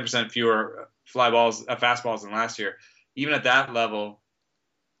 10% fewer fastballs than last year. Even at that level,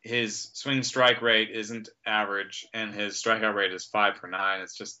 his swing strike rate isn't average, and his strikeout rate is 5 per 9.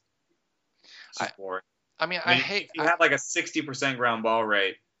 It's just boring. I mean, I hate. If you had like a 60% ground ball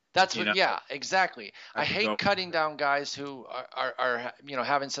rate. That's what, yeah, exactly. I hate cutting down guys who are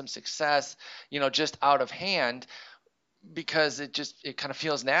having some success, just out of hand, because it kind of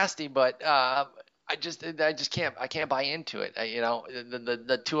feels nasty. But I just can't buy into it.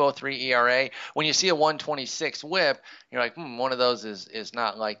 The 2.03 ERA, when you see a 1.26 WHIP, you're like, one of those is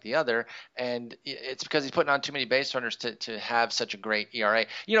not like the other, and it's because he's putting on too many base runners to have such a great ERA.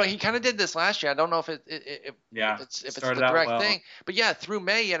 He kind of did this last year. I don't know if it's the correct thing, but yeah, through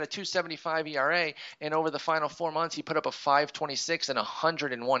May he had a 2.75 ERA, and over the final 4 months he put up a 5.26 in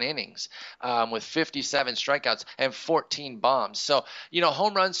 101 innings, with 57 strikeouts and 14 bombs. So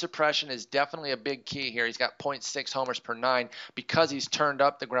home run suppression is definitely a big key here. He's got 0.6 homers per 9 because he's turned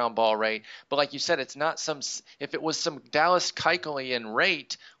up the ground ball rate. But like you said, it's not if it was some Dallas Keuchelian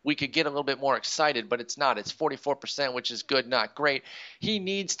rate, we could get a little bit more excited, but it's not. It's 44%, which is good, not great. He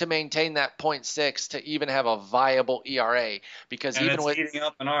needs to maintain that 0.6 to even have a viable ERA, because it's heating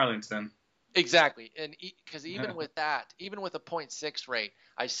up in Arlington. Exactly. And because even with that, even with a 0.6 rate,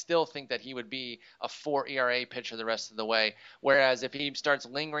 I still think that he would be a 4 ERA pitcher the rest of the way. Whereas if he starts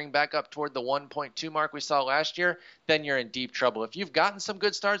lingering back up toward the 1.2 mark we saw last year, then you're in deep trouble. If you've gotten some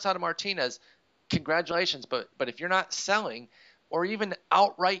good starts out of Martinez, congratulations. But if you're not selling or even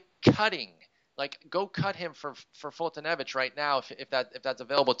outright cutting, like, go cut him for Foltynewicz right now if that's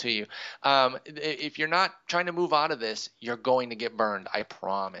available to you. If you're not trying to move out of this, you're going to get burned. I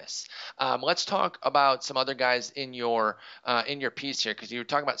promise. Let's talk about some other guys in your piece here, because you were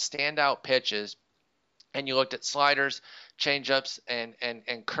talking about standout pitches, and you looked at sliders, changeups,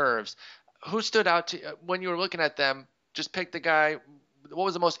 and curves. Who stood out to when you were looking at them? Just pick the guy. What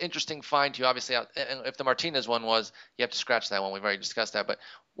was the most interesting find to you? Obviously, if the Martinez one was, you have to scratch that one. We've already discussed that. But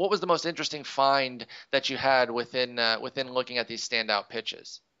what was the most interesting find that you had within looking at these standout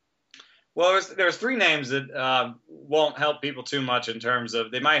pitches? Well, there's 3 names that won't help people too much in terms of,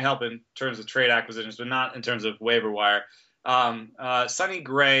 they might help in terms of trade acquisitions, but not in terms of waiver wire. Sonny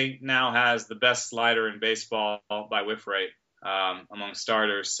Gray now has the best slider in baseball by whiff rate among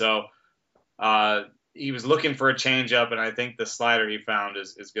starters. So he was looking for a changeup, and I think the slider he found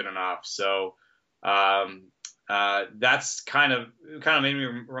is good enough. So that's kind of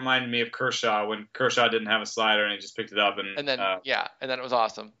reminded me of Kershaw, when Kershaw didn't have a slider and he just picked it up, and then it was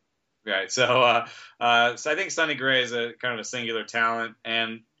awesome. Right. So I think Sonny Gray is a kind of a singular talent,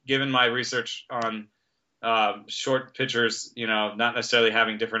 and given my research on short pitchers, not necessarily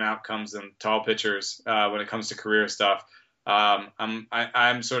having different outcomes than tall pitchers when it comes to career stuff,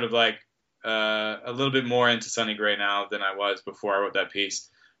 I'm sort of like a little bit more into Sonny Gray now than I was before I wrote that piece.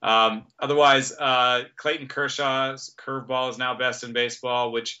 Otherwise, Clayton Kershaw's curveball is now best in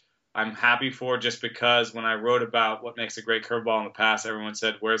baseball, which I'm happy for, just because when I wrote about what makes a great curveball in the past, everyone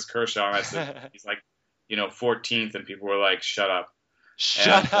said, "Where's Kershaw?" And I said, "He's like, 14th," and people were like, "Shut up."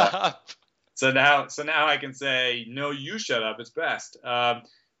 Shut up. So now I can say, "No, you shut up. It's best." And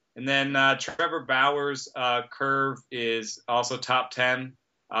then Trevor Bauer's curve is also top 10.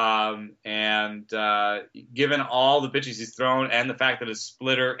 And given all the pitches he's thrown, and the fact that his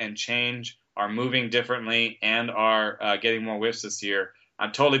splitter and change are moving differently and are getting more whiffs this year,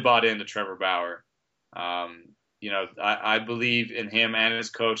 I'm totally bought into Trevor Bauer. I believe in him and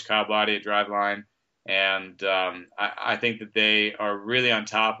his coach, Kyle Boddy at Driveline, and I think that they are really on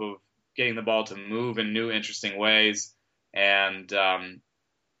top of getting the ball to move in new, interesting ways, and I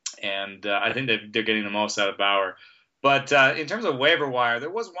think that they're getting the most out of Bauer. But in terms of waiver wire, there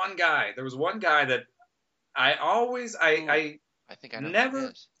was one guy that I think I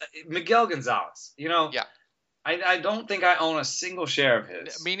never, Miguel Gonzalez. Yeah. I don't think I own a single share of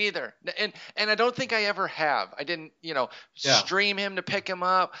his. Me neither. And I don't think I ever have. I didn't, stream him to pick him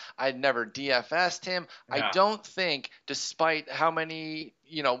up. I'd never DFS'd him. Yeah. I don't think, despite how many,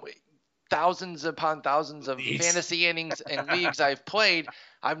 thousands upon thousands of fantasy innings and leagues I've played,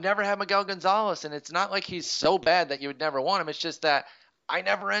 I've never had Miguel Gonzalez, and it's not like he's so bad that you would never want him. It's just that I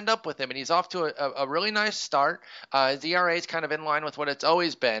never end up with him, and he's off to a really nice start. His ERA is kind of in line with what it's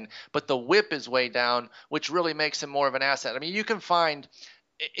always been, but the whip is way down, which really makes him more of an asset. I mean, you can find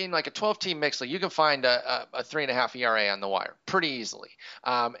in like a 12-team mixed league, you can find a 3.5 ERA on the wire pretty easily.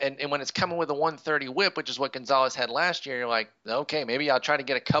 And when it's coming with a 130 whip, which is what Gonzalez had last year, you're like, okay, maybe I'll try to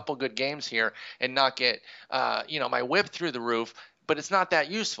get a couple good games here and not get, my whip through the roof. but it's not that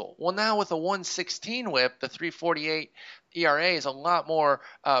useful. Well, now with a 116 whip, the 348 ERA is a lot more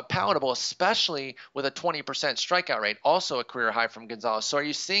palatable, especially with a 20% strikeout rate, also a career high from Gonzalez. So are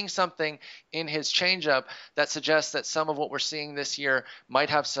you seeing something in his changeup that suggests that some of what we're seeing this year might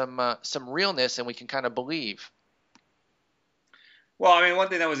have some realness, and we can kind of believe? Well, I mean, one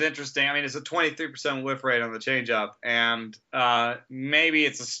thing that was interesting, I mean, it's a 23% whiff rate on the changeup, and maybe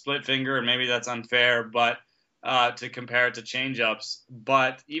it's a split finger, and maybe that's unfair, but to compare it to changeups.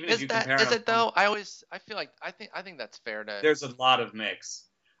 But even if you compare, is it though? I think that's fair to. There's a lot of mix.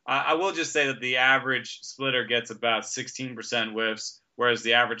 I will just say that the average splitter gets about 16% whiffs, whereas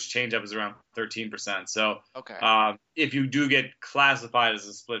the average changeup is around 13%. So Okay. If you do get classified as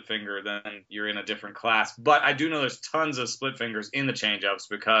a split finger, then you're in a different class. But I do know there's tons of split fingers in the changeups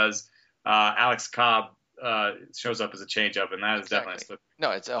because Alex Cobb shows up as a changeup, and that is definitely a split finger.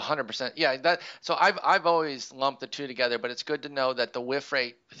 No, it's 100%. Yeah, so I've always lumped the two together, but it's good to know that the whiff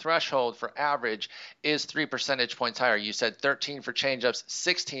rate threshold for average is 3 percentage points higher. You said 13 for changeups,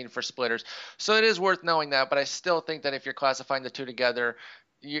 16 for splitters. So it is worth knowing that, but I still think that if you're classifying the two together,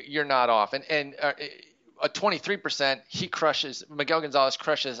 you're not off. And a 23%, Miguel Gonzalez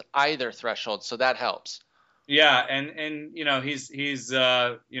crushes either threshold, so that helps. Yeah, and he's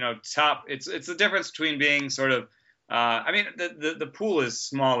top. It's the difference between being sort of. I mean, the pool is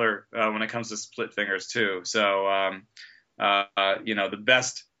smaller when it comes to split fingers too. So the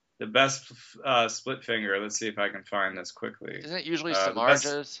best split finger. Let's see if I can find this quickly. Isn't it usually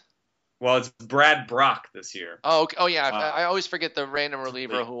Samardzija? Well, it's Brad Brock this year. Oh, okay. Oh yeah. I always forget the random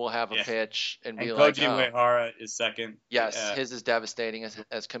reliever who will have a pitch and be like, Koji Uehara is second. Yes, his is devastating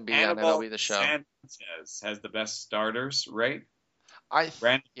as can be on Anibal MLB The Show. Sanchez has the best starters rate.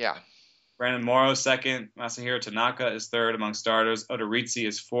 Yeah. Brandon Morrow second. Masahiro Tanaka is third among starters. Odorizzi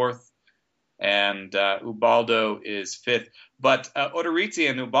is fourth. And Ubaldo is fifth. But Odorizzi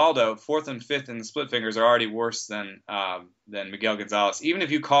and Ubaldo, fourth and fifth in the split fingers, are already worse than Miguel Gonzalez. Even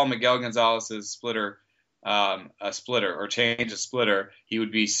if you call Miguel Gonzalez's splitter a splitter or change a splitter, he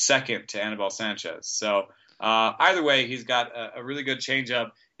would be second to Anibal Sanchez. So either way, he's got a really good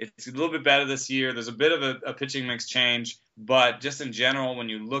changeup. It's a little bit better this year. There's a bit of a pitching mix change, but just in general, when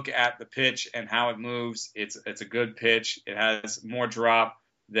you look at the pitch and how it moves, it's a good pitch. It has more drop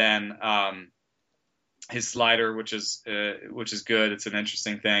than his slider, which is good. It's an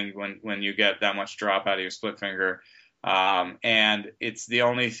interesting thing when you get that much drop out of your split finger, and it's the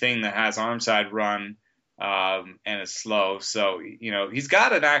only thing that has arm side run and is slow. So he's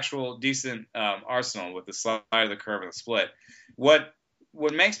got an actual decent arsenal with the slider, the curve, and the split. What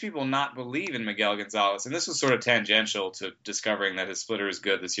makes people not believe in Miguel Gonzalez, and this was sort of tangential to discovering that his splitter is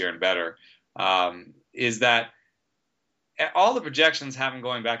good this year and better, is that all the projections have him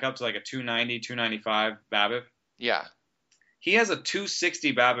going back up to like a 290, 295 BABIP. Yeah. He has a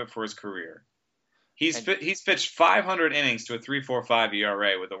 260 BABIP for his career. He's pitched 500 innings to a 3.45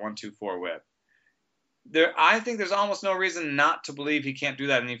 ERA with a 1.24 WHIP. I think there's almost no reason not to believe he can't do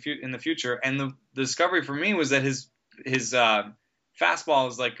that in the future. And the discovery for me was that his fastball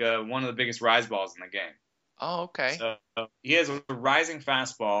is like one of the biggest rise balls in the game. Oh, okay. So he has a rising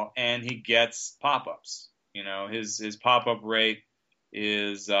fastball, and he gets pop-ups. His pop-up rate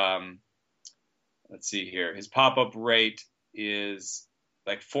is let's see here. His pop-up rate is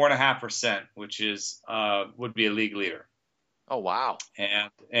like 4.5%, which is would be a league leader. Oh wow!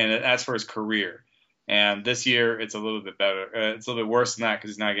 And that's for his career. And this year it's a little bit better. It's a little bit worse than that because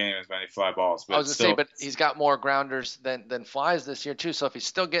he's not getting as many fly balls. But I was gonna say, but he's got more grounders than flies this year too. So if he's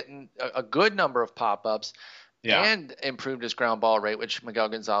still getting a good number of pop-ups and improved his ground ball rate, which Miguel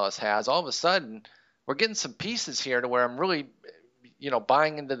Gonzalez has, all of a sudden we're getting some pieces here to where I'm really,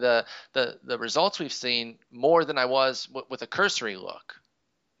 buying into the results we've seen more than I was with a cursory look.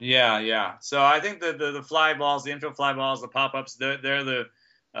 Yeah. So I think the fly balls, the infield fly balls, the pop-ups, they're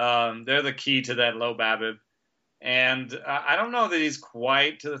the key to that low BABIP. And I don't know that he's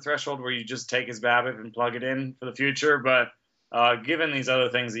quite to the threshold where you just take his BABIP and plug it in for the future. But given these other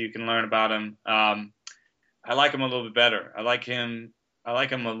things that you can learn about him, I like him a little bit better. I like him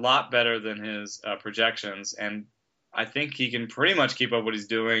a lot better than his projections, and I think he can pretty much keep up what he's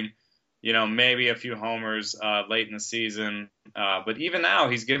doing. Maybe a few homers late in the season, but even now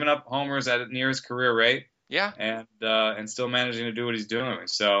he's giving up homers at near his career rate. Yeah, and still managing to do what he's doing.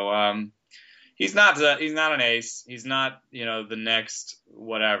 So he's not an ace. He's not the next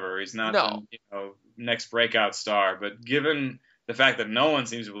whatever. He's not the next breakout star. But given the fact that no one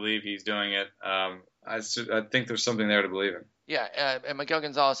seems to believe he's doing it, I think there's something there to believe in. Yeah, and Miguel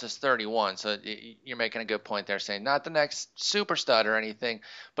Gonzalez is 31, so you're making a good point there, saying not the next super stud or anything,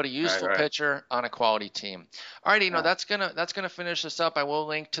 but a Right, useful right. pitcher on a quality team. All right, Yeah. that's gonna finish this up. I will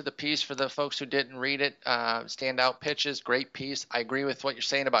link to the piece for the folks who didn't read it. Standout pitches, great piece. I agree with what you're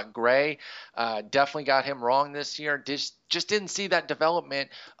saying about Gray. Definitely got him wrong this year. Just didn't see that development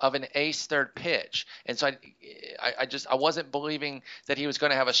of an ace third pitch, and so I wasn't believing that he was going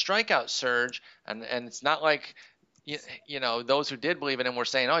to have a strikeout surge, and it's not like those who did believe in him were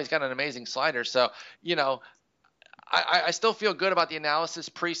saying, oh, he's got an amazing slider. So, you know, I still feel good about the analysis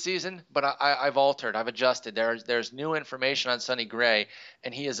preseason, but I've altered, I've adjusted. There's new information on Sonny Gray,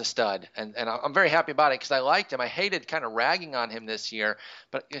 and he is a stud, and I'm very happy about it because I liked him. I hated kind of ragging on him this year,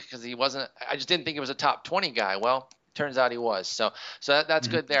 but because he wasn't, I just didn't think he was a top 20 guy. Well, turns out he was. So that's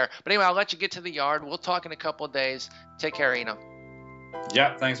Mhm. good there. But anyway, I'll let you get to the yard. We'll talk in a couple of days. Take care, Eno.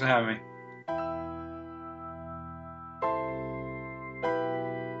 Yeah. Thanks for having me.